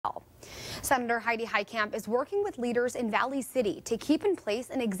Senator Heidi Heitkamp is working with leaders in Valley City to keep in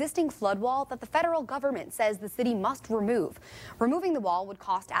place an existing flood wall that the federal government says the city must remove. Removing the wall would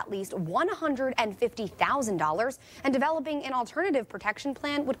cost at least $150,000, and developing an alternative protection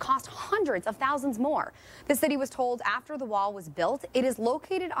plan would cost hundreds of thousands more. The city was told after the wall was built it is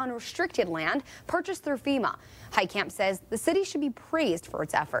located on restricted land purchased through FEMA. Heitkamp says the city should be praised for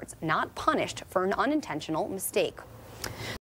its efforts, not punished for an unintentional mistake.